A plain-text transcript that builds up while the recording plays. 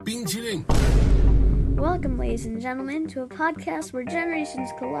冰淇淋 Welcome, ladies and gentlemen, to a podcast where generations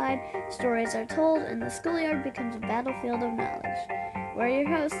collide, stories are told, and the schoolyard becomes a battlefield of knowledge. We're your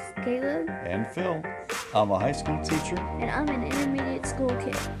hosts, Caleb and Phil. I'm a high school teacher. and I'm an intermediate school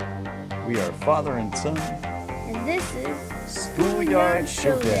kid. We are father and son. And this is Schoolyard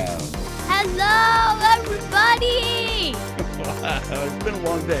Showdown. Hello, everybody! Wow, it's been a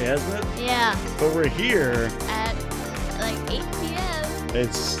long day, hasn't it? Yeah, But we're here. at like 8 p.m.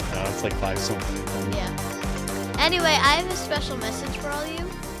 It's like 5 something. Yeah. Anyway, I have a special message for all you.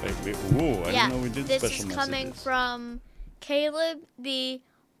 Wait. Ooh, I didn't know we did this special is coming messages. from Caleb, the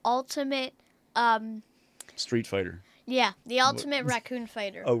ultimate, Street Fighter. yeah, the ultimate raccoon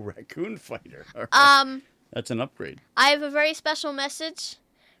fighter. Oh, raccoon fighter. All right. That's an upgrade. I have a very special message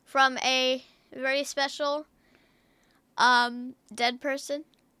from a very special, dead person.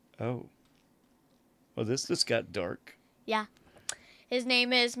 Oh. Well, this just got dark. Yeah. His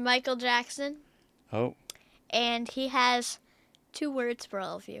name is Michael Jackson, Oh, and he has 2 words for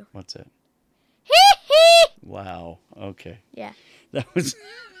all of you. what's that? Hee hee! Wow. Okay. Yeah, That was...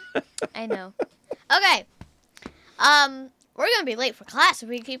 I know. Okay. We're gonna be late for class if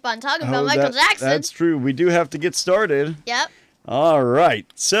we keep on talking about Michael Jackson. That's true. We do have to get started. Yep. All right.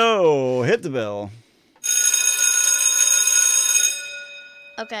 So, hit the bell.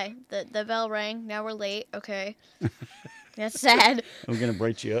 Okay, the bell rang. Now we're late. Okay. That's sad. I'm going to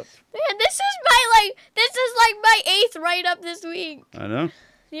bright you up. Man, this is like my 8th write-up this week. I know.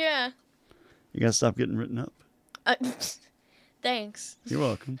 Yeah. You got to stop getting written up. Thanks. You're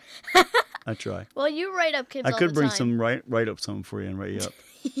welcome. I try. Well, you write up kids I all could the bring time. some write up some for you and write you up.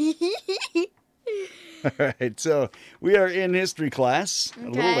 All right. So we are in history class. A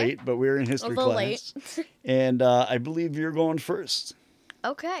little Okay. late, but we're in history little class. And I believe you're going first.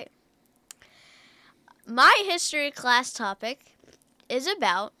 Okay. My history class topic is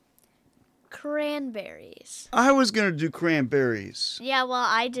about cranberries. I was going to do cranberries. Yeah, well,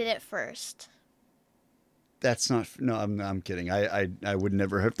 I did it first. That's not. No, I'm kidding. I would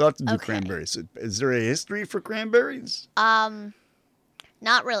never have thought to do Okay. cranberries. Is there a history for cranberries?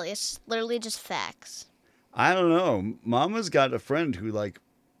 Not really. It's literally just facts. I don't know. Mama's got a friend who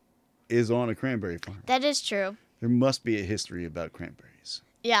is on a cranberry farm. That is true. There must be a history about cranberries.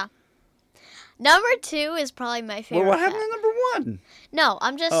 Yeah. Number 2 is probably my favorite. Well, what happened fact. to number 1? No,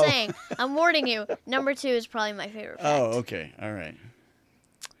 I'm just Oh. saying. I'm warning you. Number 2 is probably my favorite fact. Oh, okay. All right.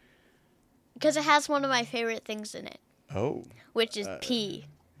 Because it has one of my favorite things in it, Oh. which is pea.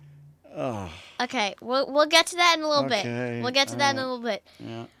 Oh. Okay, we'll get to that in a little Okay, bit. We'll get to that in a alright. little bit.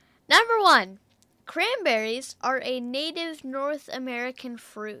 Yeah. Number 1, cranberries are a native North American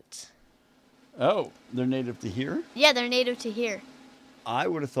fruit. Oh, they're native to here? Yeah, they're native to here. I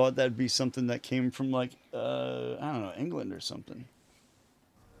would have thought that'd be something that came from I don't know, England or something.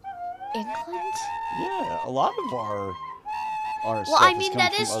 England? Yeah, a lot of our Well, stuff I has mean, come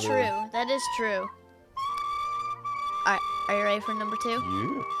that from is other... true. That is true. Alright, are you ready for number 2?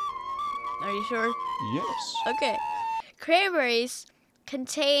 Yeah. Are you sure? Yes. Okay. Cranberries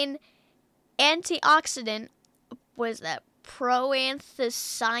contain antioxidant, what is that,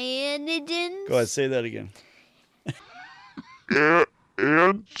 proanthocyanidins? Go ahead, say that again.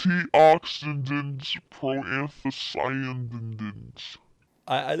 Antioxidants, proanthocyanidins.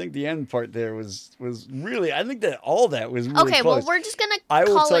 I think the end part there was really, I think that all that was really Okay, well, close. we're just gonna I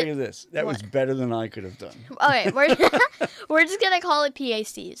will call tell it... you this. That was What? better than I could have done. Okay, we're just gonna call it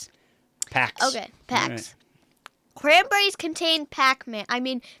PACs. Packs. Okay, packs. All right. Cranberries contain packs,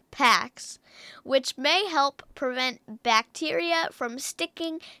 which may help prevent bacteria from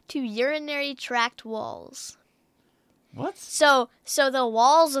sticking to urinary tract walls. What? So the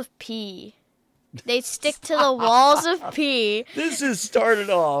walls of pee, they stick to the walls of pee. This has started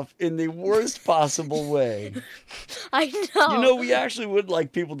off in the worst possible way. I know. You know, we actually would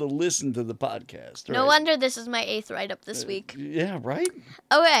like people to listen to the podcast. No right? wonder this is my 8th write-up this week. Yeah, right?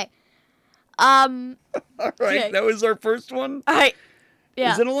 Okay. All right, Okay. that was our first one? All right.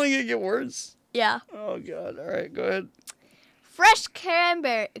 Yeah. Is it only going to get worse? Yeah. Oh, God. All right, go ahead. Fresh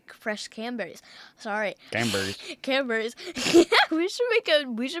cranberries. Sorry. Cranberries. Cranberries. we should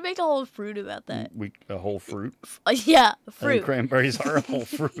make a whole fruit about that. A whole fruit? Yeah, I think fruit. cranberries are a whole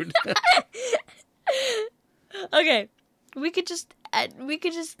fruit. Okay. We could just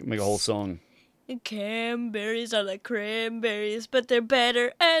Make a whole song. Cranberries are like cranberries, but they're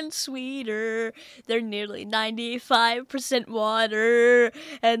better and sweeter. They're nearly 95% water,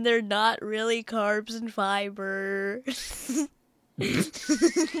 and they're not really carbs and fiber.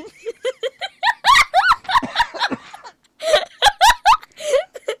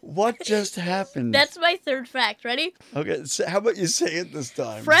 What just happened? That's my third fact. Ready? Okay, so how about you say it this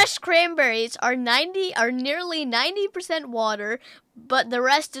time? Fresh cranberries are nearly 90% water, but the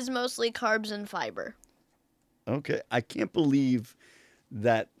rest is mostly carbs and fiber. Okay, I can't believe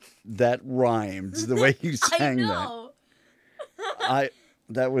that rhymes the way you sang I that. know.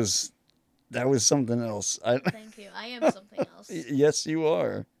 That was something else. Thank you. I am something else. Yes, you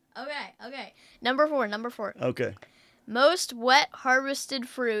are. Okay. Number four. Okay. Most wet harvested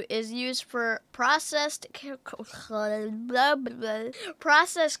fruit is used for processed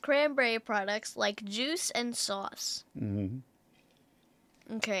cranberry products like juice and sauce. Mm-hmm.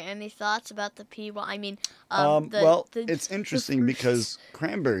 Okay, any thoughts about the P? Well, I mean, it's interesting because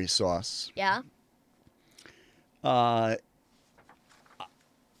cranberry sauce. Yeah. I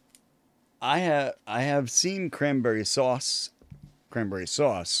have seen cranberry sauce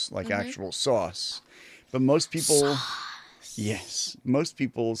like actual sauce, but most people, yes, most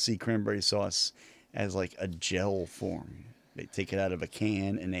people see cranberry sauce as like a gel form. They take it out of a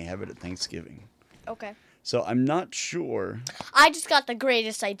can and they have it at Thanksgiving. Okay. So I'm not sure. I just got the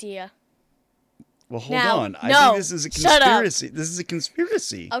greatest idea. Well, hold on. I think this is a conspiracy. This is a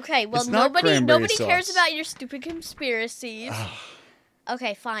conspiracy. Okay, well, It's not nobody cranberry cares sauce. about your stupid conspiracies.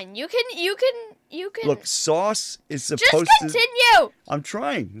 Okay, fine. You can. Look, sauce is supposed just continue. I'm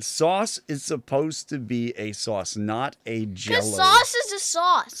trying. Sauce is supposed to be a sauce, not a jello. Because sauce is a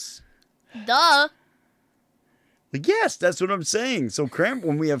sauce. Duh. Yes, that's what I'm saying. So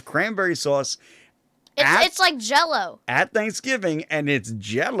when we have cranberry sauce it's like Jello. At Thanksgiving and it's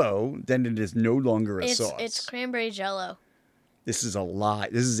jello, then it is no longer a sauce. It's cranberry Jello. This is a lie.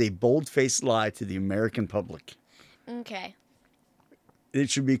 This is a bold-faced lie to the American public. Okay. It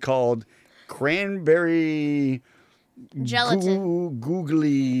should be called cranberry gelatin.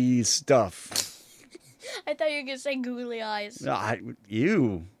 Googly stuff. I thought you were going to say googly eyes.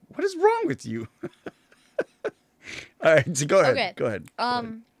 You. What is wrong with you? All right, so go ahead. Okay. Go ahead.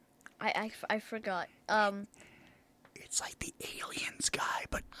 I forgot. It's like the aliens guy,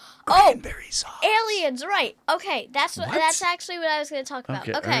 but cranberry sauce. Aliens, right. Okay, that's actually what I was going to talk about.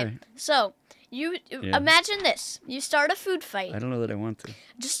 Okay. Right. So, you imagine this. You start a food fight. I don't know that I want to.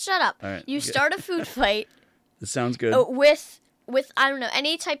 Just shut up. All right, you start a food fight. This sounds good. With I don't know,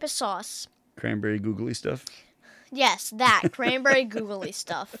 any type of sauce. Cranberry googly stuff? Yes, that cranberry googly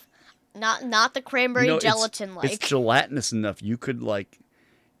stuff. Not the cranberry gelatin like. It's gelatinous enough. You could make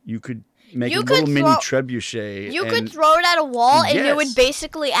a little mini trebuchet. You could throw it at a wall and Yes. it would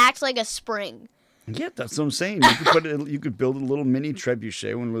basically act like a spring. Yeah, that's what I'm saying. You could build a little mini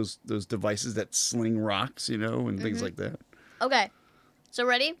trebuchet, one of those devices that sling rocks, and things like that. Okay. So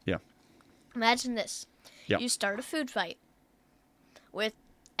ready? Yeah. Imagine this. Yeah. You start a food fight with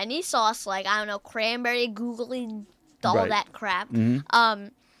any sauce like, I don't know, cranberry googly, all Right. that crap. Mm-hmm.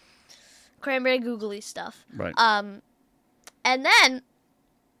 Cranberry googly stuff. Right. And then,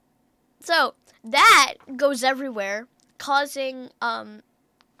 so that goes everywhere, causing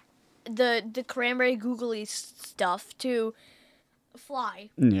the cranberry googly stuff to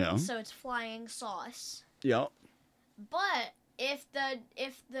fly. Yeah. So it's flying sauce. Yeah. But if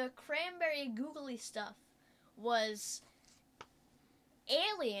the cranberry googly stuff was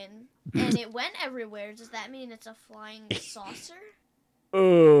alien and it went everywhere, does that mean it's a flying saucer?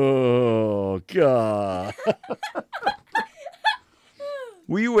 Oh, God.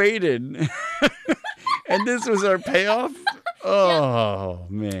 We waited. And this was our payoff? Oh,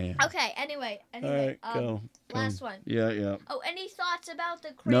 man. Okay, anyway, All right, go. last one. Yeah. Oh, any thoughts about the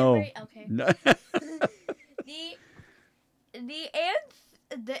No. cranberry? Okay. No. The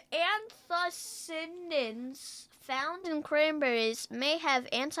anthocyanins found in cranberries may have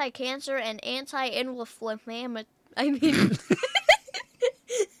anti-cancer and anti-inflammatory.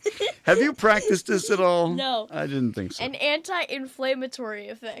 Have you practiced this at all? No. I didn't think so. And anti-inflammatory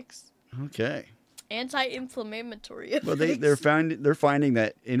effects. Okay. Anti-inflammatory effects. Well, they're finding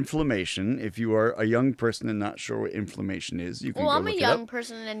that inflammation. If you are a young person and not sure what inflammation is, you can. Well, go I'm a look young it up.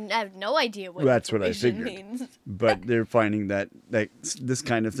 person and I have no idea what. That's what I inflammation figured. means. But they're finding that this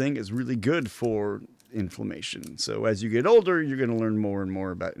kind of thing is really good for inflammation. So as you get older, you're going to learn more and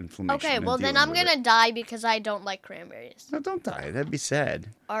more about inflammation. Okay, well then I'm gonna die because I don't like cranberries. No, don't die. That'd be sad.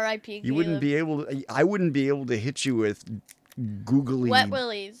 R.I.P. You wouldn't be able to. I wouldn't be able to hit you with googly. Wet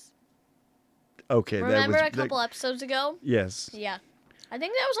Willies. Okay, Remember that was a couple episodes ago? Yes. Yeah. I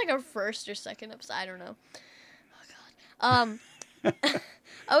think that was like our first or second episode. I don't know. Oh God.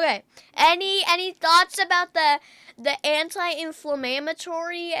 Okay. Any thoughts about the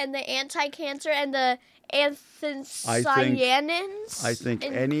anti-inflammatory and the anti-cancer and the anthocyanins? I think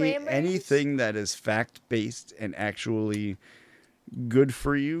in cranberries? anything that is fact based and actually good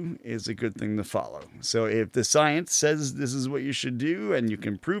for you is a good thing to follow. So if the science says this is what you should do and you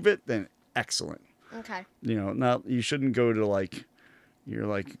can prove it, then excellent. Okay. Not you shouldn't go to like your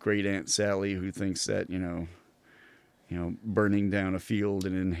like great Aunt Sally who thinks that, burning down a field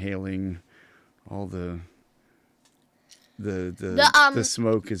and inhaling all the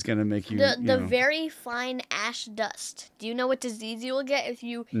smoke is going to make you the very fine ash dust. Do you know what disease you will get if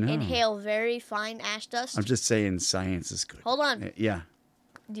you inhale very fine ash dust? I'm just saying science is good. Hold on. Yeah.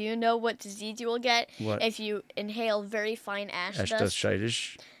 Do you know what disease you will get What? if you inhale very fine ash dust?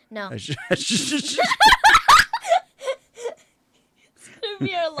 Dust-shitis? No. Ash- It's gonna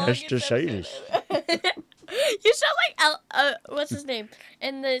be our longest Dust-shitis. episode. You sound like what's his name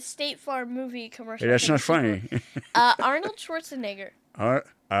in the State Farm movie commercial. Hey, that's not funny. Arnold Schwarzenegger.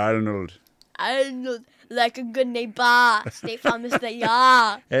 Arnold. Arnold, like a good neighbor. State Farm is the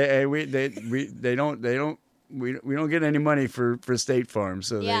yeah. Hey, we don't get any money for State Farm,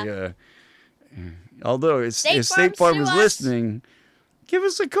 so Yeah. although if State Farm Farm sue is us. listening, give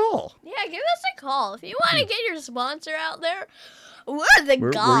us a call. Yeah, give us a call if you want to get your sponsor out there. We're the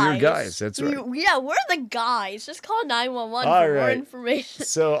guys. We're your guys. That's right. Yeah, we're the guys. Just call 911 All for more right. information.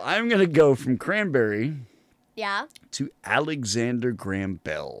 So I'm gonna go from Cranberry Yeah. to Alexander Graham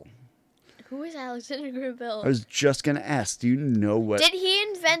Bell. Who is Alexander Graham Bell? I was just gonna ask. Do you know what? Did he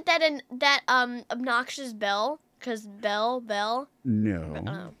invent that obnoxious bell? Cause bell.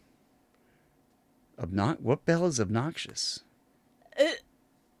 No. What bell is obnoxious?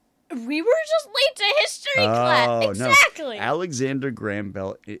 We were just late to history class. Exactly. No. Alexander Graham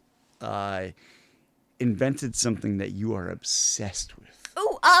Bell invented something that you are obsessed with.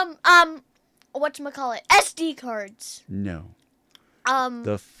 Ooh, whatchamacallit? SD cards. No.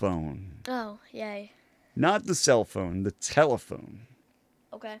 The phone. Oh, yay. Not the cell phone, the telephone.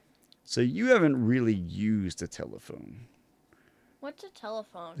 Okay. So you haven't really used a telephone. What's a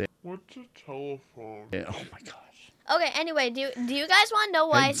telephone? Yeah, oh my gosh. Okay, anyway, do you guys want to know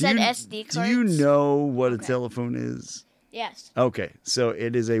why I said SD cards? Do you know what a telephone is? Yes. Okay, so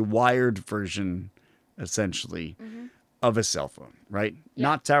it is a wired version, essentially, of a cell phone, right? Yeah.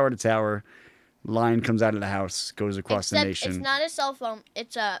 Not tower to tower. Line comes out of the house, goes across the nation. It's not a cell phone.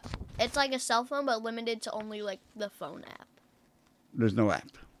 It's like a cell phone, but limited to only like the phone app. There's no app.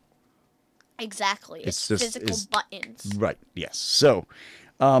 Exactly. It's just physical buttons. Right. Yes. So,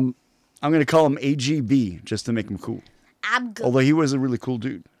 I'm going to call him AGB just to make him cool. Although he was a really cool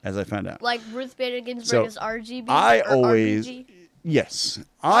dude, as I found out. Like Ruth Bader Ginsburg is RGB. RBG? Yes.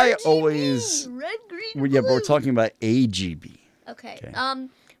 RGB, red, green, blue. Yeah, but we're talking about AGB. Okay. Now-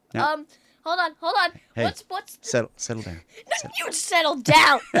 Hold on. Hey, What's settle down. you settle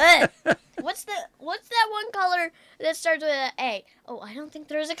down. Ugh. What's that one color that starts with an A? Oh, I don't think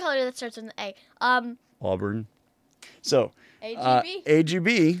there is a color that starts with an A. Auburn. So, AGB?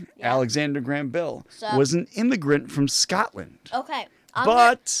 AGB, Yeah. Alexander Graham Bell, So- was an immigrant from Scotland. Okay.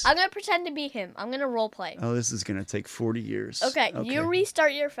 But- I'm gonna pretend to be him. I'm gonna role play. Oh, this is going to take 40 years. Okay, you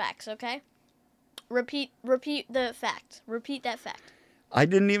restart your facts, okay? Repeat the fact. Repeat that fact. I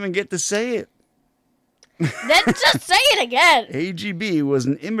didn't even get to say it. Then just say it again. AGB was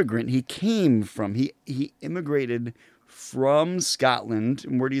an immigrant. He immigrated from Scotland.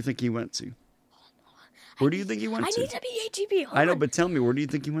 And where do you think he went to? Where do you think he went to? I need to be AGB. Hold I know, on. but tell me, where do you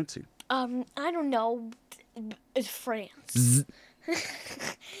think he went to? I don't know. France.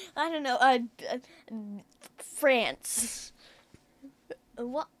 I don't know. France.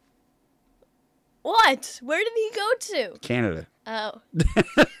 What? What? Where did he go to? Canada. Oh.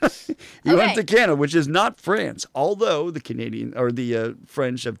 He went Okay. to Canada, which is not France. Although the Canadian or the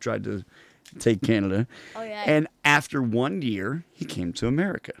French have tried to take Canada. Oh yeah. And after 1 year, he came to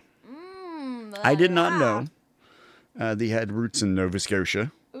America. I did not know that he had roots in Nova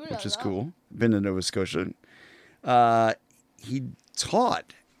Scotia, which is cool. Been to Nova Scotia. He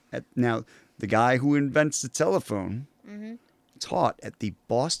taught now the guy who invents the telephone taught at the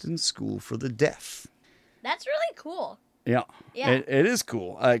Boston School for the Deaf. That's really cool. Yeah, Yeah. it is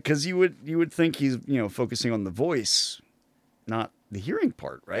cool because you would think he's focusing on the voice, not the hearing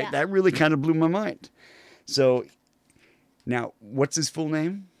part, right? Yeah. That really kind of blew my mind. So now, what's his full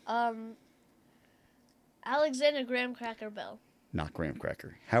name? Alexander Graham Cracker Bell. Not Graham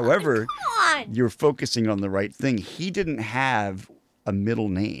Cracker. However, Come on. you're focusing on the right thing. He didn't have a middle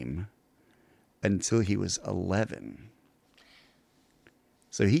name until he was 11.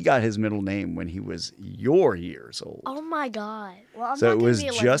 So he got his middle name when he was your years old. Oh my God. Well, I'm So not it gonna was be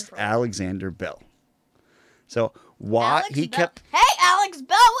 11 just for long. Alexander Bell. So why Alex he Bell. kept Hey, Alex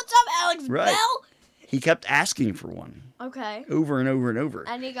Bell. What's up, Alex Right. Bell? he kept asking for one Okay. over and over and over.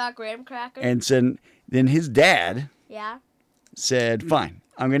 And he got graham cracker. And then his dad Yeah. said, fine,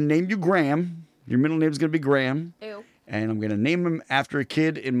 I'm going to name you Graham. Your middle name's going to be Graham. Ew. And I'm going to name him after a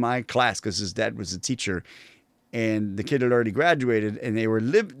kid in my class because his dad was a teacher. And the kid had already graduated, and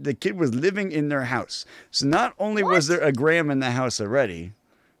the kid was living in their house. So not only was there a Graham in the house already,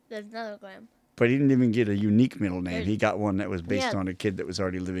 There's another Graham. but he didn't even get a unique middle name. He got one that was based Yeah. on a kid that was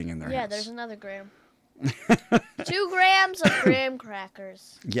already living in their house. Yeah, there's another Graham. 2 grams of graham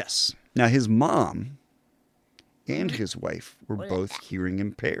crackers. Yes. Now, his mom and his wife were What is both that? hearing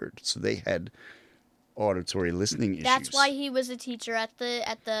impaired, so they had auditory listening issues. That's why he was a teacher at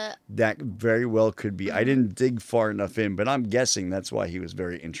the. That very well could be. I didn't dig far enough in, but I'm guessing that's why he was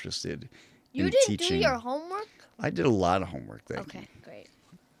very interested You in didn't teaching. do your homework? I did a lot of homework there. Okay, great.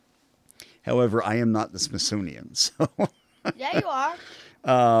 However, I am not the Smithsonian, so Yeah, you are.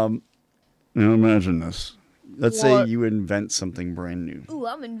 now imagine this. Let's say What? you invent something brand new. Ooh,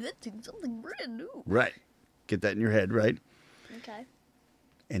 I'm inventing something brand new. Right. Get that in your head, right? Okay.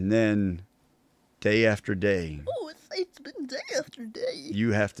 And then day after day, Oh, it's been day after day.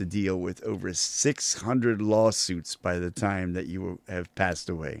 you have to deal with over 600 lawsuits by the time that you have passed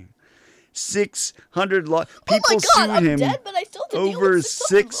away. 600 people Oh my God, sued I'm him dead, but I still have to deal over with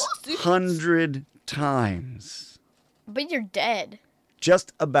 600 600 times. But you're dead.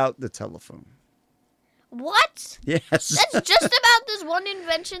 Just about the telephone. What? Yes. That's just about this one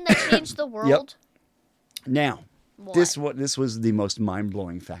invention that changed the world. Now, What? this was the most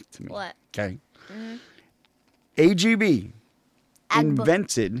mind-blowing fact to me. What? Okay. AGB Agbo.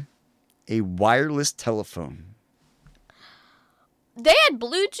 invented a wireless telephone. They had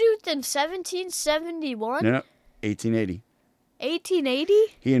Bluetooth in 1771? No, 1880. 1880?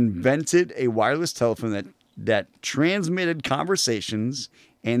 He invented a wireless telephone that transmitted conversations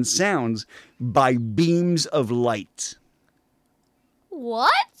and sounds by beams of light.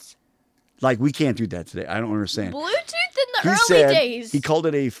 What? Like, we can't do that today. I don't understand. Bluetooth in the He early said days. he called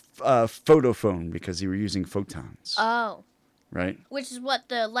it a photophone because he were using photons, Oh, right? which is what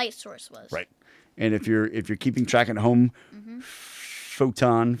the light source was. Right. And if you're keeping track at home,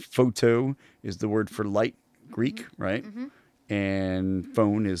 photo is the word for light, Greek, right? And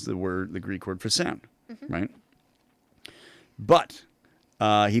phone is the Greek word for sound, right? But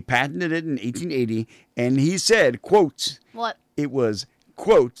he patented it in 1880, and he said, quote, What? it was,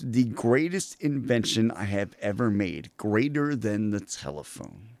 quote, the greatest invention I have ever made, greater than the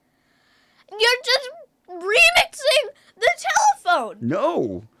telephone. You're just remixing the telephone.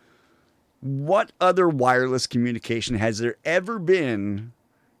 No. What other wireless communication has there ever been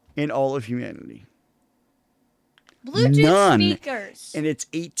in all of humanity? Bluetooth None. speakers. And it's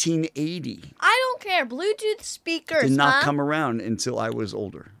 1880. I don't care. Bluetooth speakers. Did not huh? come around until I was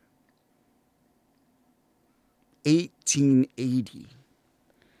older. 1880,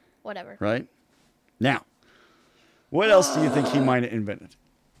 Whatever. right? Now, what else do you think he might have invented?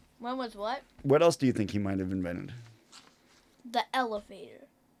 When was what? What else do you think he might have invented? The elevator.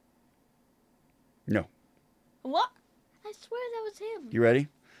 No. What? I swear that was him. You ready?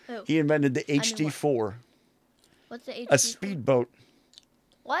 Who? He invented the mean, what? HD4, What's the a HD? speedboat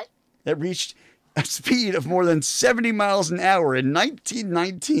What? that reached a speed of more than 70 miles an hour in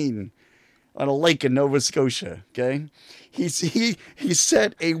 1919 on a lake in Nova Scotia. Okay, he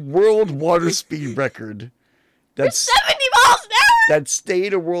set a world water speed record. That's 70 miles an hour? that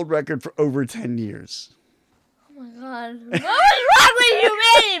stayed a world record for over 10 years. Oh my god. What was wrong with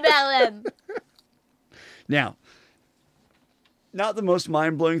humanity back then? Now, not the most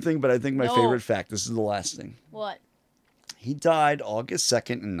mind-blowing thing, but I think my No. favorite fact. This is the last thing. What? He died August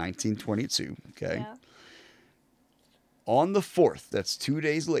 2nd in 1922. Okay. Yeah. On the 4th, that's 2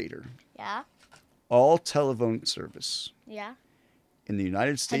 days later, Yeah. all telephone service Yeah. in the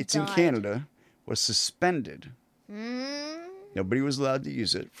United States and died. Canada was suspended. Mm. Nobody was allowed to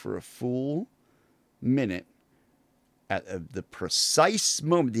use it for a full minute at the precise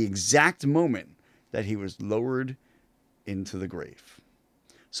moment, the exact moment that he was lowered into the grave.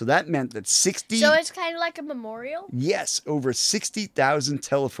 So that meant that So it's kind of like a memorial? yes, over 60,000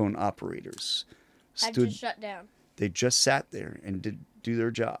 telephone operators I stood. just shut down. They just sat there and did do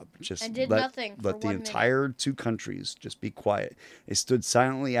their job. Just And did let, nothing for let the 1 minute. entire two countries just be quiet. They stood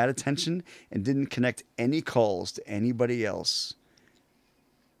silently at attention and didn't connect any calls to anybody else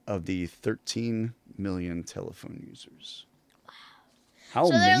of the 13 million telephone users. How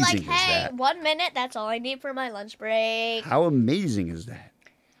So they're amazing like, is hey, that? 1 minute, that's all I need for my lunch break. How amazing is that?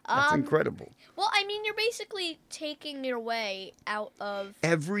 That's incredible. Well, I mean, you're basically taking your way out of...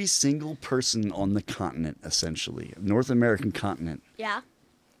 Every single person on the continent, essentially, North American continent, Yeah.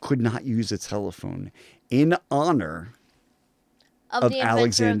 could not use a telephone in honor of the inventor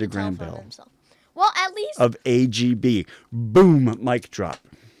Alexander of the Graham telephone Bell. himself. Well, at least of AGB. Boom, mic drop.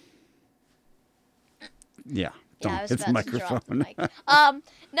 Yeah, don't I was hit the about to drop the microphone. mic.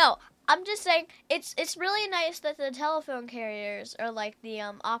 No, I'm just saying it's really nice that the telephone carriers or like the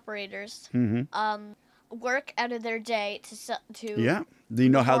operators work out of their day to Yeah. Do you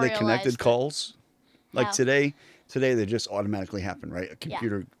know how they connected memorialize calls? Like How? today they just automatically happen, right? A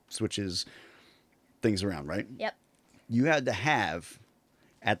computer switches things around, right? Yep. You had to have,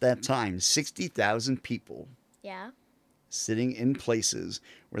 at that time, 60,000 people Yeah. sitting in places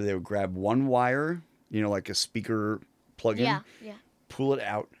where they would grab one wire, like a speaker plug-in, Yeah. pull it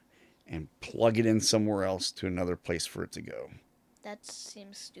out, and plug it in somewhere else to another place for it to go. That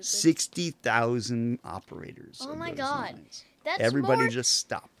seems stupid. 60,000 operators. Oh of my those God. lines. That's Everybody more, just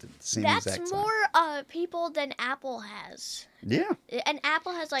stopped at the same That's exact time. more people than Apple has. Yeah. And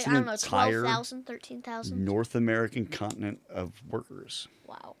Apple has like, It's I an don't know, entire 12,000, 13,000. North American continent of workers.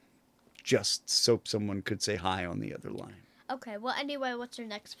 Wow. Just so someone could say hi on the other line. Okay, well, anyway, what's your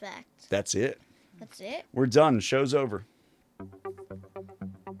next fact? That's it. That's it? We're done. Show's over.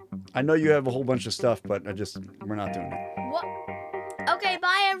 I know you have a whole bunch of stuff, but we're not doing it. What? Okay,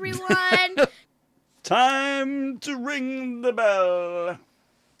 bye, everyone. Time to ring the bell.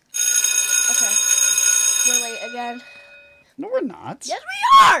 Okay. We're late again. No, we're not. Yes,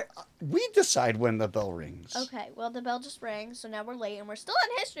 we are! We decide when the bell rings. Okay, well, the bell just rang, so now we're late, and we're still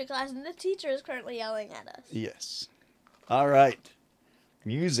in history class, and the teacher is currently yelling at us. Yes. All right.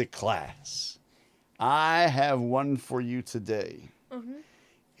 Music class. I have one for you today. Mm-hmm.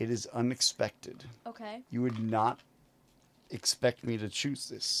 It is unexpected. Okay. You would not expect me to choose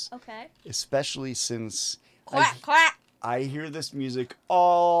this. Okay. Especially since Quack, quack. I hear this music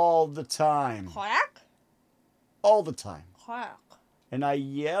all the time. Quack? All the time. Quack. And I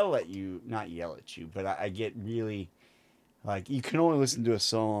yell at you, not yell at you, but I get really, like, you can only listen to a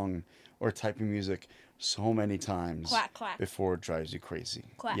song or type of music so many times Quack, quack. before it drives you crazy.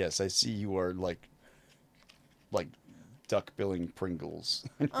 Quack. Yes, I see you are like duck billing Pringles.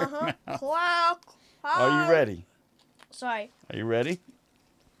 Uh-huh. Quack. Are you ready? Sorry. Are you ready?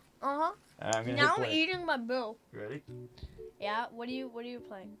 Uh-huh. I'm gonna Now hit I'm play. eating my bill. Ready? Yeah, what are you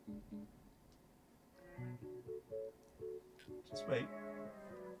playing? Just wait.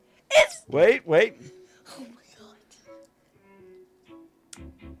 It's... Wait. Oh my God.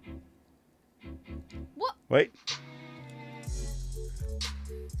 What? Wait.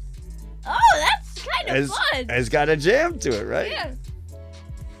 Oh, that's kind of fun. It's got a jam to it, right? Yeah.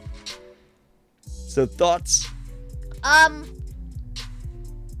 So thoughts?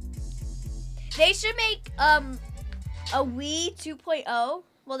 They should make a Wii 2.0.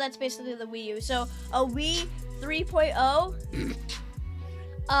 Well, that's basically the Wii U. So a Wii 3.0.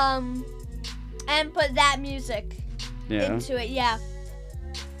 And put that music into it. Yeah.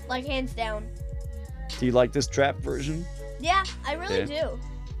 Like hands down. Do you like this trap version? Yeah, I really do.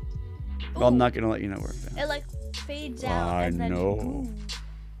 Well, I'm Ooh. not gonna let you know where I found it. It like fades out. I and then, know. ooh.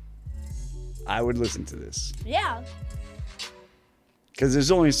 I would listen to this Yeah. because there's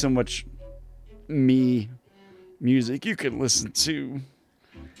only so much music you can listen to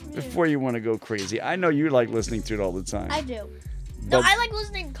before you want to go crazy. I know you like listening to it all the time. I do. No, But- I like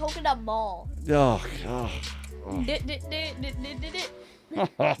listening to Coconut Mall. Oh God.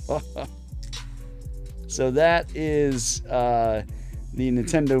 So that is the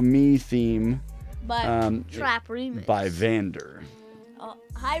Nintendo Me theme But Trap Remix. by Vander.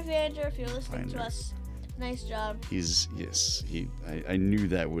 Hi, Vander, if you're listening Vander. to us. Nice job. I knew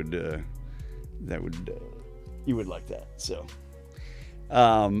that would you would like that. So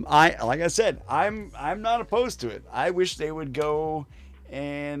like I said, I'm not opposed to it. I wish they would go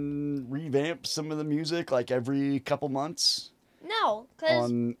and revamp some of the music like every couple months. No,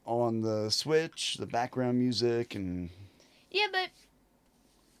 because... On the Switch, the background music, and Yeah, but...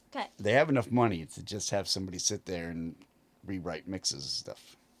 Okay. they have enough money to just have somebody sit there and rewrite mixes and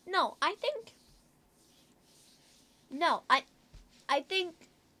stuff. No, I think... No, I think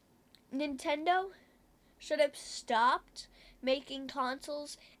Nintendo should have stopped making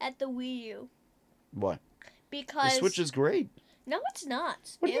consoles at the Wii U. What? Because... The Switch is great. No, it's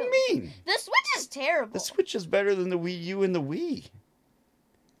not. What do Ew. you mean? The Switch is terrible. The Switch is better than the Wii U and the Wii.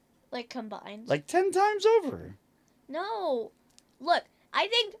 Like, combined. Like 10 times over. No. Look, I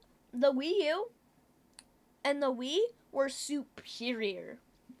think the Wii U and the Wii were superior.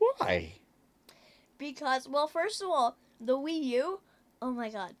 Why? Because, well, first of all, the Wii U, oh my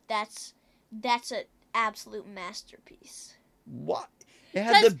God, that's an absolute masterpiece. What? It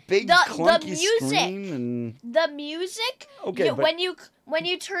had the big clunky music. screen and the music. Okay, but when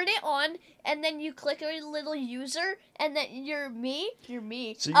you turn it on and then you click a little user and then you're me.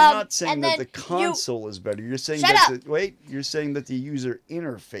 So you're not saying that the console is better. You're saying you're saying that the user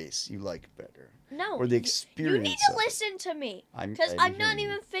interface you like better. No. Or the experience. You need to listen to me because I'm not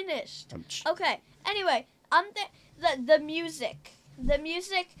even finished. Okay. Anyway, the music. The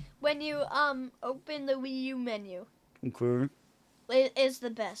music when you open the Wii U menu. Okay. Is the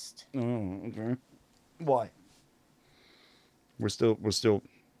best. Oh, okay. Why? We're still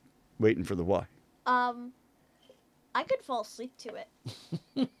waiting for the why. I could fall asleep to it.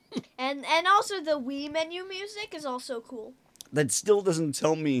 and also the Wii menu music is also cool. That still doesn't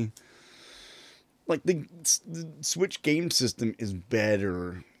tell me. Like the Switch game system is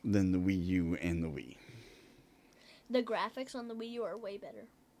better than the Wii U and the Wii. The graphics on the Wii U are way better.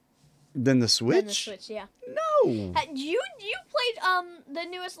 Than the Switch? Than the Switch, yeah. No. You played the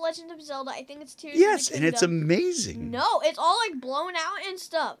newest Legend of Zelda. I think it's Tears of the Kingdom. Yes, and it's amazing. No, it's all like blown out and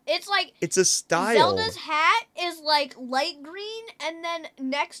stuff. It's like it's a style. Zelda's hat is like light green, and then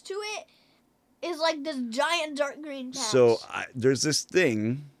next to it is like this giant dark green patch. So there's this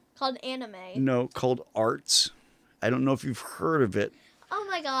thing called anime. No, called art. I don't know if you've heard of it. Oh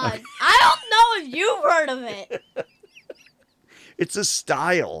my god. I don't know if you've heard of it. It's a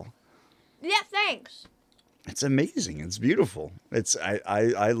style. Yeah, thanks. It's amazing. It's beautiful.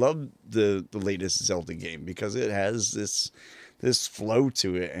 I love the latest Zelda game because it has this flow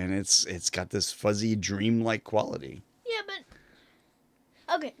to it and it's got this fuzzy dreamlike quality. Yeah, but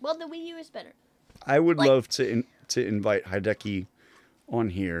okay, well the Wii U is better. I would love to invite Hideki on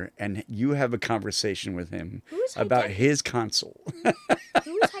here and you have a conversation with him about his console.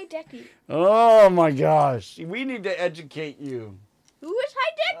 Who is Hideki? Oh my gosh. We need to educate you. Who is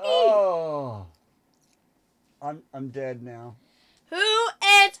Hideki? Oh. I'm dead now. Who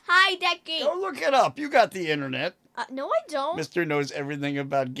is Hideki? Go look it up. You got the internet. No, I don't. Mister knows everything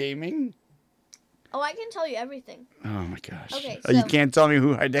about gaming. Oh, I can tell you everything. Oh my gosh. Okay, so you can't tell me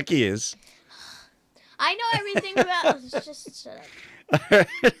who Hideki is. I know everything about... Just shut up. By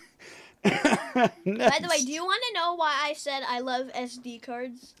the way, do you want to know why I said I love SD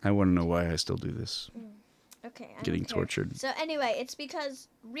cards? I want to know why I still do this. Okay, Getting tortured. So anyway, it's because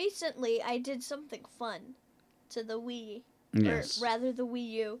recently I did something fun to the Wii. Yes. Or rather the Wii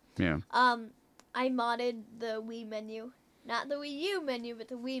U. Yeah. I modded the Wii menu. Not the Wii U menu, but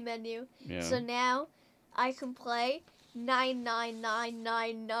the Wii menu. Yeah. So now I can play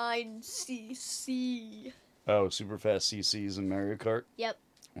 99999cc. Oh, super fast CCs in Mario Kart? Yep.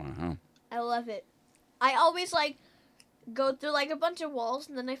 Wow. I love it. I always go through a bunch of walls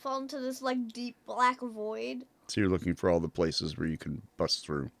and then I fall into this deep black void. So you're looking for all the places where you can bust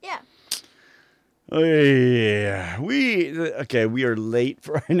through. Yeah. Oh yeah. We are late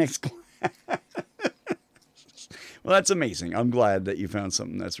for our next class. Well, that's amazing. I'm glad that you found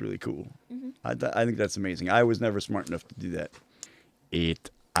something that's really cool. Mm-hmm. I think that's amazing. I was never smart enough to do that. 8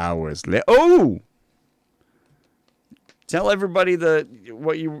 hours late. Oh! Tell everybody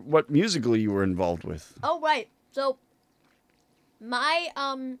what musical you were involved with. Oh, right. So, my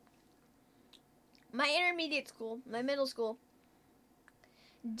intermediate school, my middle school,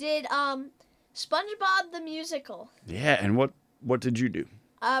 did SpongeBob the Musical. Yeah, and what did you do?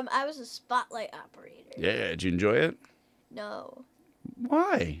 I was a spotlight operator. Yeah, did you enjoy it? No.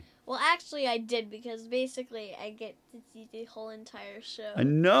 Why? Well, actually, I did because basically I get to see the whole entire show. I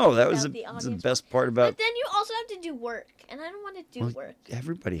know that was the best part about. But then you also have to do work, and I don't want to do work.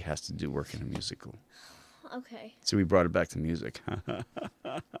 Everybody has to do work in a musical. Okay. So we brought it back to music.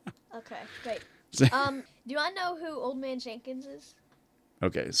 Okay, great. Do you want to know who Old Man Jenkins is?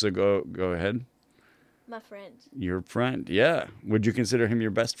 Okay, so go ahead. My friend. Your friend, yeah. Would you consider him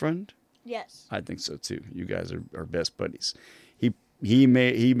your best friend? Yes. I think so too. You guys are best buddies. He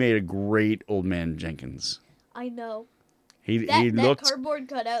made a great Old Man Jenkins. I know. He that looked cardboard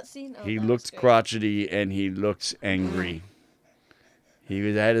cutout scene. Oh, he looked crotchety and he looked angry. He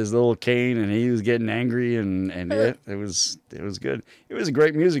had his little cane and he was getting angry and it was good. It was a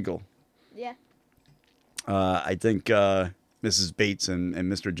great musical. Yeah. I think Mrs. Bates and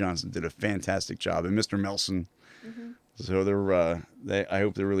Mr. Johnson did a fantastic job, and Mr. Melson. Mm-hmm. So I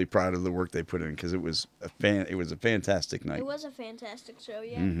hope they're really proud of the work they put in because it was a fantastic night. It was a fantastic show,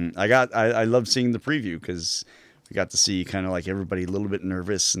 yeah. Mm-hmm. I love seeing the preview because we got to see kind of everybody a little bit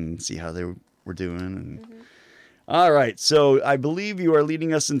nervous and see how they were doing. And all right, so I believe you are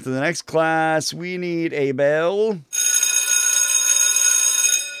leading us into the next class. We need a bell.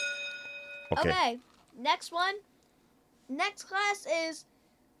 Okay. Next one. Next class is...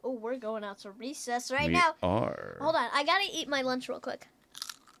 Oh, we're going out to recess right now. We are. Hold on. I got to eat my lunch real quick.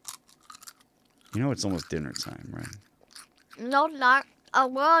 You know it's almost dinner time, right? No, not.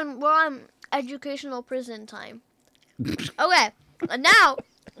 We're on educational prison time. Okay, and now,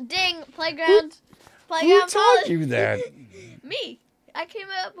 ding, playground Who taught politics. you that? Me. I came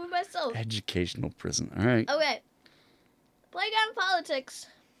up with myself. Educational prison. All right. Okay. Playground politics.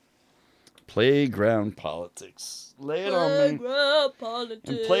 Playground politics. Lay it on me. Playground politics.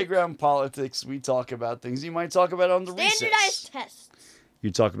 In playground politics, we talk about things you might talk about on the recess. Standardized tests. You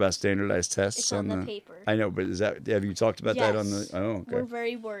talk about standardized tests It's on the paper. I know, but have you talked about that on the? Yes. Oh, okay. We're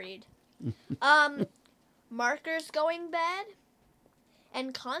very worried. Markers going bad,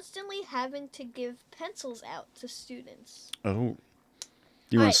 and constantly having to give pencils out to students. Oh.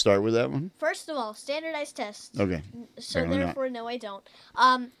 Do you want Alright. to start with that one? First of all, standardized tests. Okay. So Apparently not. therefore, no, I don't.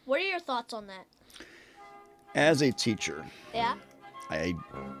 What are your thoughts on that? As a teacher, Yeah. I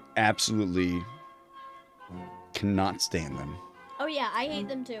absolutely cannot stand them. Oh yeah, I hate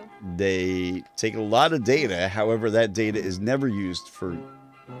them too. They take a lot of data. However, that data is never used for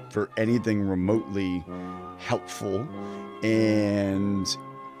anything remotely helpful, and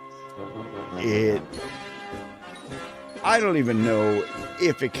I don't even know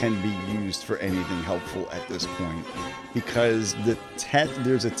if it can be used for anything helpful at this point, because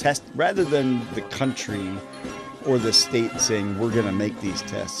there's a test rather than the country or the state saying we're going to make these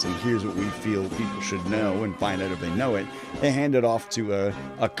tests and here's what we feel people should know and find out if they know it. They hand it off to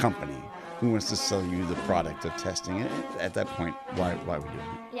a company who wants to sell you the product of testing it. At that point, why would you do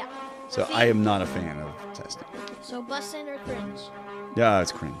it? Yeah. So See? I am not a fan of testing. So bussin' or cringe? Yeah,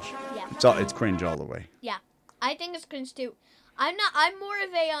 it's cringe. Yeah. It's cringe all the way. Yeah. I think it's cringe too. I'm more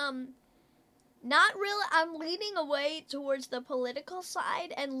of a not really. I'm leaning away towards the political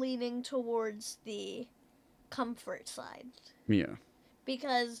side and leaning towards the comfort side. Yeah.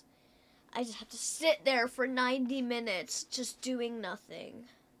 Because I just have to sit there for 90 minutes just doing nothing.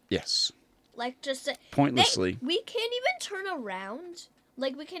 Yes. Like just Pointlessly. We can't even turn around.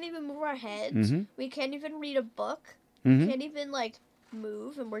 Like we can't even move our heads. Mm-hmm. We can't even read a book. Mm-hmm. We can't even like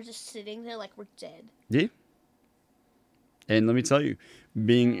move, and we're just sitting there like we're dead. Yeah. And let me tell you,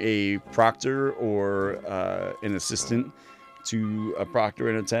 being a proctor or an assistant to a proctor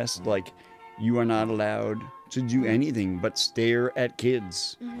in a test, like, you are not allowed to do anything but stare at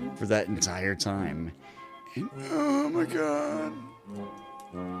kids for that entire time. And, oh my God,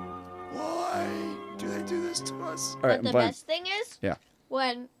 why do they do this to us? All right, But the best thing is, yeah,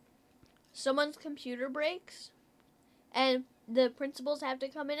 when someone's computer breaks and the principals have to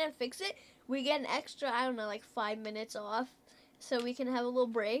come in and fix it, we get an extra, I don't know, like 5 minutes off, so we can have a little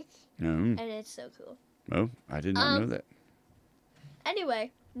break, and it's so cool. Oh, I did not know that.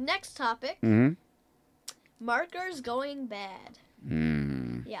 Anyway, next topic. Mm-hmm. Markers going bad.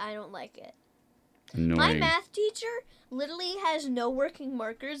 Mm. Yeah, I don't like it. Annoying. My math teacher literally has no working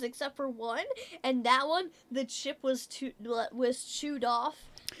markers except for one, and that one, the chip was chewed off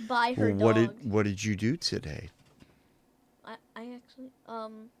by her dog. What did you do today? I actually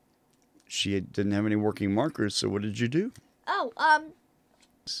She didn't have any working markers, so what did you do?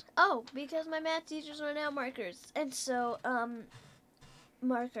 Because my math teachers are now markers, and so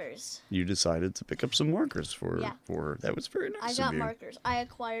markers. You decided to pick up some markers for her. That was very nice I of got you. markers. I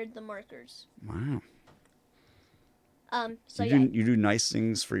acquired the markers. Wow. So you do nice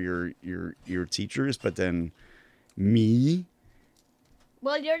things for your teachers, but then me.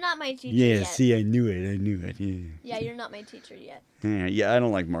 Well, you're not my teacher Yeah, yet. see, I knew it. Yeah. Yeah, you're not my teacher yet. Yeah, I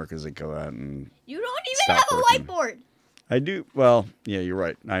don't like markers that go out and. You don't even Stop have a working. whiteboard. I do. Well, yeah, you're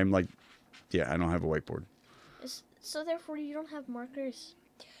right. I don't have a whiteboard. So therefore, you don't have markers.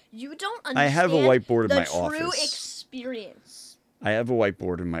 You don't understand I have a whiteboard in my the true office. experience. I have a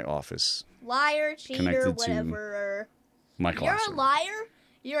whiteboard in my office. Liar, cheater, Connected to whatever. My You're classroom. a liar,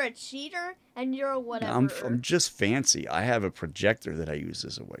 you're a cheater, and you're a whatever. I'm just fancy. I have a projector that I use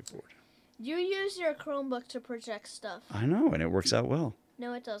as a whiteboard. You use your Chromebook to project stuff. I know, and it works out well.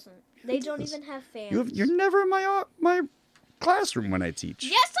 No, it doesn't. They don't even have fans. You're never in my classroom when I teach.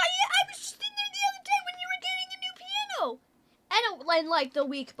 Yes, I was just in there the other day when you were getting a new piano. And like the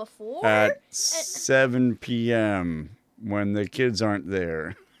week before. At 7 p.m. when the kids aren't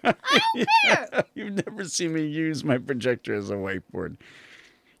there. I don't care. You've never seen me use my projector as a whiteboard.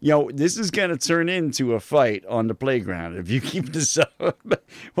 This is going to turn into a fight on the playground if you keep this up.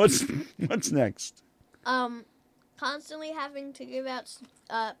 What's next? Constantly having to give out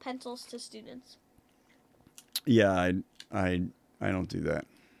pencils to students. Yeah, I don't do that.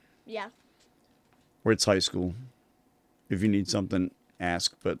 Yeah. Or it's high school. If you need something,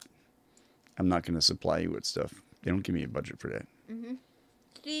 ask, but I'm not going to supply you with stuff. They don't give me a budget for that. Mm-hmm.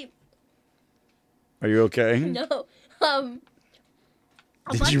 See, Are you okay? no.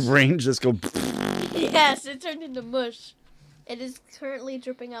 Did your brain just go? Yes, it turned into mush. It is currently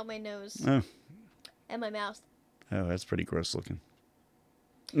dripping out my nose. Oh. And my mouth. Oh, that's pretty gross looking.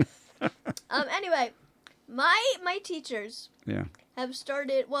 Anyway, my teachers Yeah. have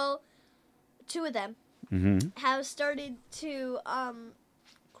started, well, 2 of them have started to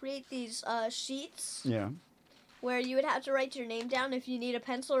create these sheets Yeah. where you would have to write your name down if you need a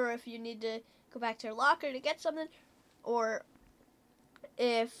pencil or if you need to go back to your locker to get something, or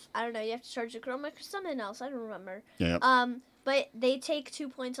if, I don't know, you have to charge your Chromebook or something else. I don't remember. Yeah. But they take 2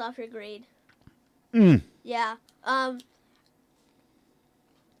 points off your grade. Mm. Yeah.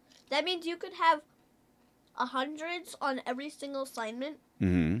 That means you could have 100s on every single assignment,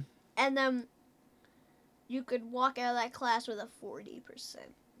 Mm-hmm. and then you could walk out of that class with a 40%.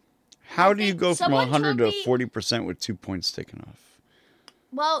 How do you go from someone 100 told to me- 40% with 2 points taken off?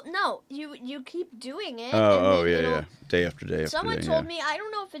 Well, no, you keep doing it. Oh, and then yeah, it'll- yeah. Day after day after Someone day. told me, I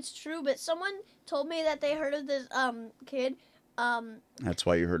don't know if it's true, but someone told me that they heard of this kid. That's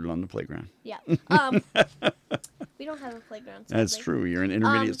why you heard it on the playground. Yeah. We don't have a playground. That's sadly. true. You're in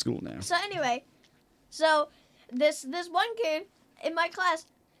intermediate school now. So anyway, this one kid in my class,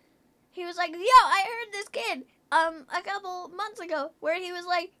 he was like, "Yo, I heard this kid a couple months ago where he was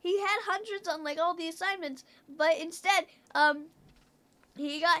like he had 100s on like all the assignments, but instead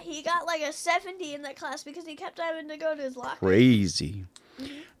he got like a 70 in that class because he kept having to go to his locker." Crazy.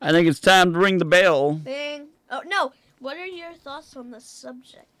 I think it's time to ring the bell. Ding. Oh no! What are your thoughts on the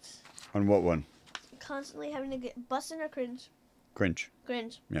subject? On what one? Constantly having to get busting or cringe? Cringe.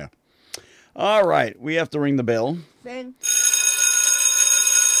 Cringe. Yeah. All right. We have to ring the bell. Ding.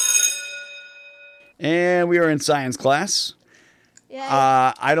 And we are in science class.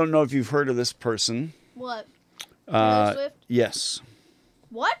 Yeah. I don't know if you've heard of this person. What? Taylor Swift? Yes.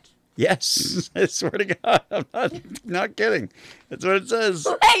 What? Yes. I swear to God. I'm not kidding. That's what it says.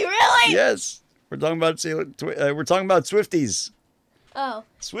 Hey, really? Yes. We're talking about Swifties. Oh.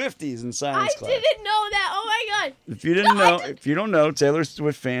 Swifties in science I class. didn't know that. Oh my God. If you didn't No, I know, did- if you don't know, Taylor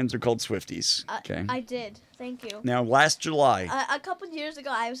Swift fans are called Swifties. Okay. I did. Thank you. Now, last July. A couple years ago,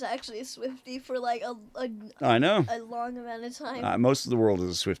 I was actually a Swiftie for like I know. a long amount of time. Most of the world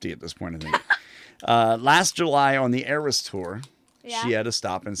is a Swiftie at this point, I think. Last July on the Eras tour, Yeah. she had a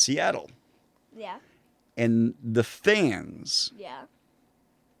stop in Seattle. Yeah. And the fans Yeah.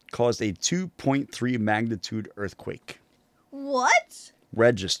 caused a 2.3 magnitude earthquake. What?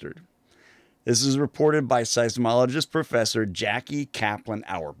 Registered. This is reported by seismologist Professor Jackie Kaplan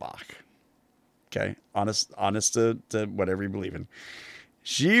Auerbach. Okay, honest to whatever you believe in.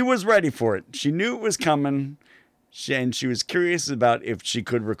 She was ready for it. She knew it was coming, and she was curious about if she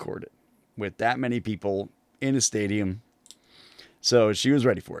could record it with that many people in a stadium. So she was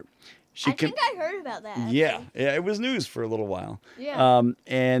ready for it. I think I heard about that. Actually. Yeah, it was news for a little while. Yeah.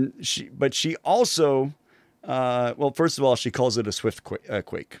 And she also, well, first of all, she calls it a swift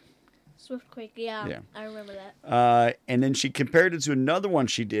quake. Swiftquake. Yeah. Yeah. I remember that. And then she compared it to another one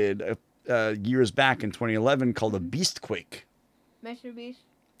she did years back in 2011 called a beastquake. Mr. Beast.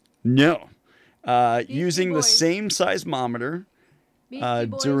 No, using the Boys. same seismometer Beastie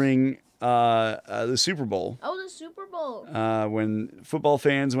Boys. during the Super Bowl. Oh, the Super Bowl. When football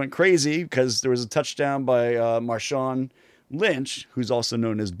fans went crazy because there was a touchdown by Marshawn Lynch, who's also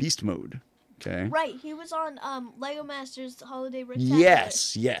known as Beast Mode. Okay. Right. He was on Lego Masters Holiday Spectacular.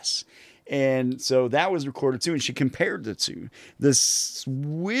 Yes. And so that was recorded too, and she compared the two. The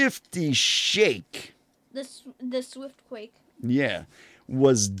Swifty shake, The Swiftquake. yeah,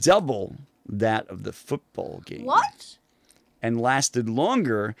 was double that of the football game. What? And lasted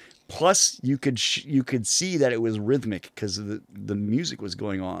longer. Plus, you could see that it was rhythmic because the music was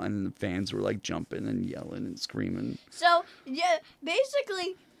going on, and the fans were like jumping and yelling and screaming. So yeah,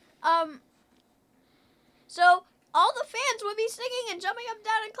 basically, so all the fans would be singing and jumping up,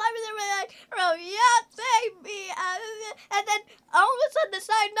 down, and climbing. They were like, "Oh yeah, save me!" And then all of a sudden, the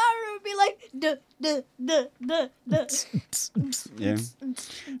sayonara would be like, "Duh, duh, duh, duh, duh." Yeah.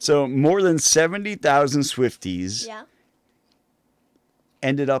 So more than 70,000 Swifties Yeah.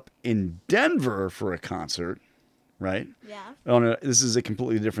 ended up in Denver for a concert, right? Yeah. This is a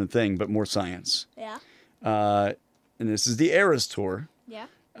completely different thing, but more science. Yeah. And this is the Eras tour. Yeah.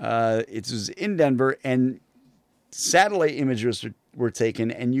 It was in Denver, and satellite images were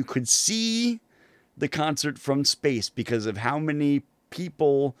taken, and you could see the concert from space because of how many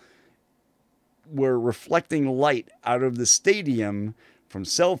people were reflecting light out of the stadium from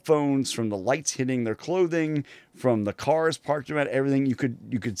cell phones, from the lights hitting their clothing, from the cars parked around, everything. You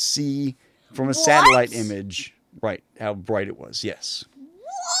could see from a satellite image, right, how bright it was. Yes.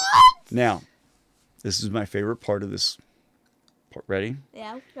 What? Now, this is my favorite part of this Ready?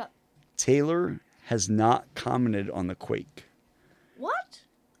 Yeah. What's up? Taylor has not commented on the quake. What?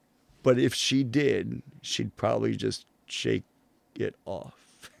 But if she did, she'd probably just shake it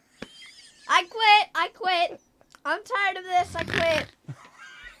off. I quit. I'm tired of this. I quit.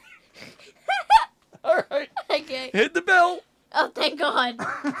 All right. Okay. Hit the bell. Oh, thank God. All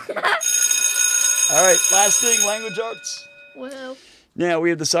right. Last thing, language arts. Well, Now, we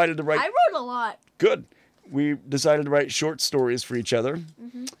have decided to write... I wrote a lot. Good. We decided to write short stories for each other.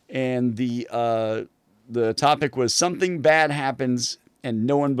 Mm-hmm. And the topic was something bad happens and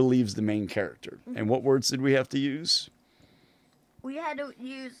no one believes the main character. Mm-hmm. And what words did we have to use? We had to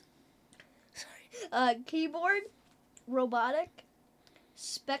use keyboard, robotic,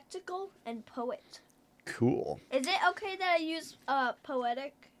 spectacle, and poet. Cool. Is it okay that I use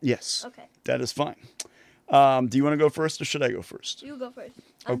poetic? Yes. Okay. That is fine. Do you want to go first or should I go first? You go first.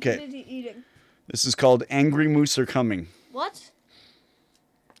 I'm Okay. too busy eating. This is called Angry Moose Are Coming. What?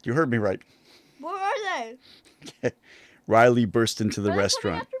 You heard me right. Where are they? Riley burst into the Are they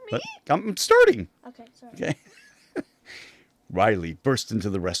restaurant. coming after me? I'm starting. Okay, sorry. Okay. Riley burst into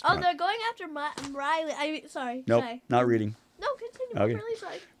the Oh, restaurant. they're going after Riley. Sorry. Nope, Sorry. not reading. No, continue. Okay. I'm really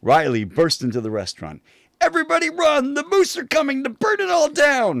sorry. Riley burst into the restaurant. Everybody run! The moose are coming to burn it all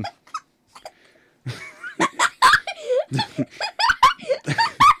down!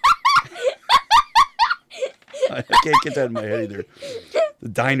 I can't get that in my head either. The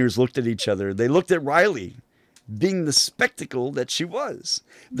diners looked at each other. They looked at Riley, being the spectacle that she was.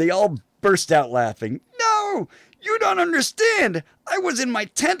 They all burst out laughing. No! You don't understand! I was in my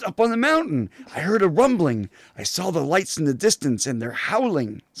tent up on the mountain. I heard a rumbling. I saw the lights in the distance and they're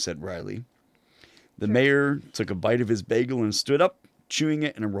howling, said Riley. The mayor took a bite of his bagel and stood up, chewing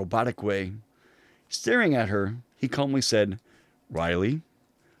it in a robotic way. Staring at her, he calmly said, Riley,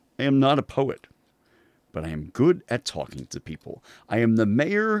 I am not a poet, but I am good at talking to people. I am the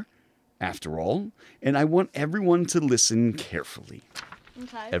mayor, after all, and I want everyone to listen carefully.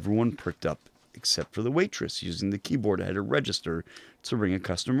 Okay. Everyone pricked up, except for the waitress using the keyboard at her register to ring a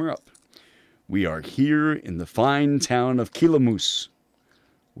customer up. We are here in the fine town of Kilamoose.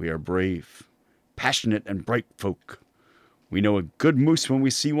 We are brave, passionate, and bright folk. We know a good moose when we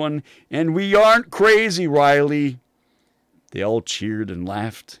see one, and we aren't crazy, Riley. They all cheered and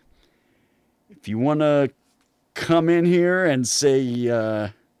laughed. If you want to come in here and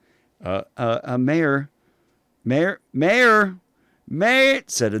say, Mayor,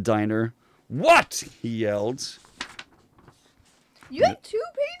 said a diner. What? He yelled. You have 2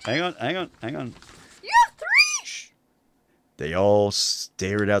 pages? Hang on. You have 3? Shh. They all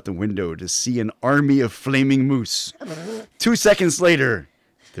stared out the window to see an army of flaming moose. 2 seconds later,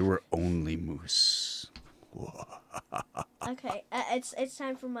 there were only moose. Whoa. Okay, it's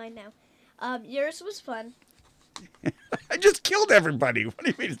time for mine now. Yours was fun. I just killed everybody. What do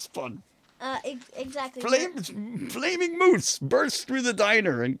you mean it's fun? Exactly. Flaming moose burst through the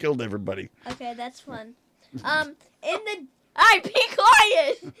diner and killed everybody. Okay, that's fun. Alright, be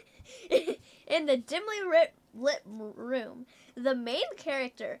quiet! In the dimly lit room, the main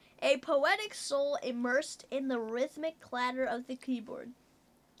character, a poetic soul immersed in the rhythmic clatter of the keyboard,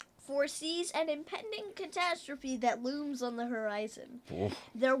 foresees an impending catastrophe that looms on the horizon. Oh.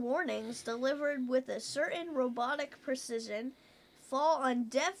 Their warnings, delivered with a certain robotic precision, fall on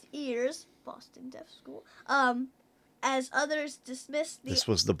deaf ears, Boston Deaf School, as others dismiss the... This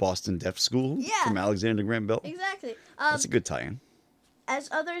was the Boston Deaf School? Yeah. From Alexander Graham Bell? Exactly. That's a good tie-in. As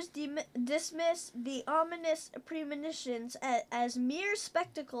others dismiss the ominous premonitions as mere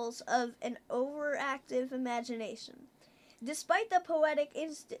spectacles of an overactive imagination. Despite the poetic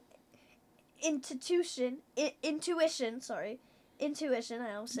intuition, I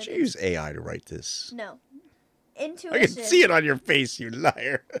almost said Did you use AI to write this? No. I Intuition can see it on your face, you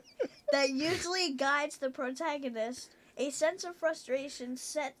liar. that usually guides the protagonist, a sense of frustration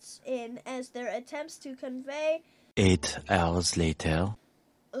sets in as their attempts to convey 8 hours later.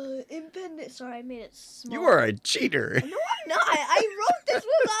 impendent. Sorry, I made it small. You are a cheater. No, I'm not. I wrote this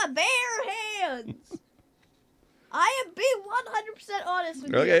with my bare hands. I am being 100% honest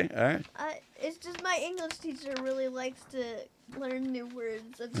with you. Okay, all right. It's just my English teacher really likes to learn new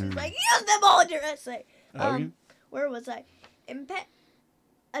words, and she's like, use them all in your essay. Okay. Where was I?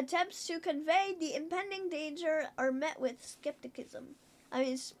 Attempts to convey the impending danger are met with skepticism.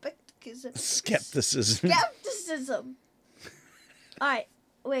 Skepticism. Skepticism. Alright,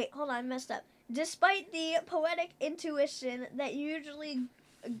 wait, hold on, I messed up. Despite the poetic intuition that usually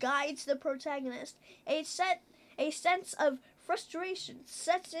guides the protagonist, a sense of frustration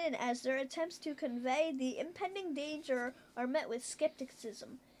sets in as their attempts to convey the impending danger are met with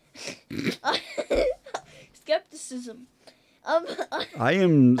skepticism. Skepticism. Um, I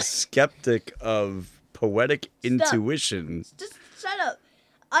am skeptic of poetic intuition. just shut up.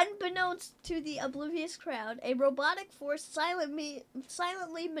 Unbeknownst to the oblivious crowd, a robotic force silently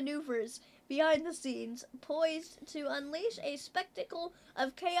maneuvers behind the scenes, poised to unleash a spectacle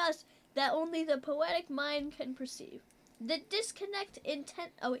of chaos that only the poetic mind can perceive. The disconnect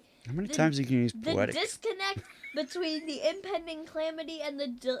How many times you can use poetic? The disconnect between the impending calamity and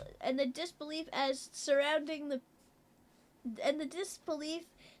the disbelief surrounding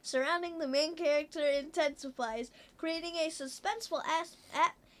the main character intensifies, creating a suspenseful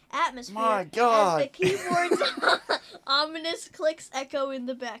atmosphere. My God. As the keyboard's ominous clicks echo in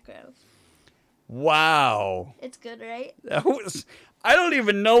the background. Wow. It's good, right? I don't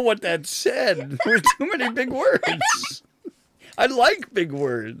even know what that said. There were too many big words. I like big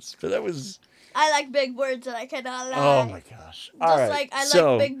words, but that was... I like big words and I cannot lie. Oh my gosh. Just like I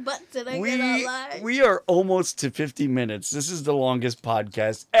like big butts and I cannot lie. We are almost to 50 minutes. This is the longest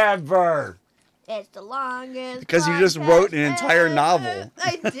podcast ever. It's the longest Because you just wrote an entire ever. novel.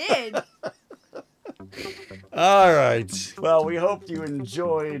 I did. All right. Well, we hope you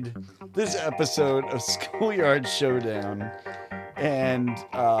enjoyed this episode of Schoolyard Showdown. And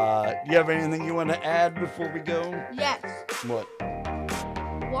you have anything you want to add before we go? Yes. What?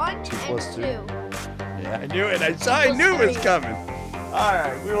 1 2 and + 2. 2. Yeah, I knew it. I knew it was coming. All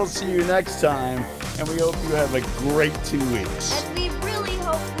right. We will see you next time. And we hope you have a great 2 weeks. And we really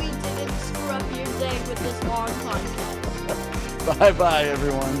hope we didn't screw up your day with this long podcast. Bye-bye,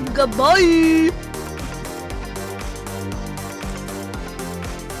 everyone. Goodbye.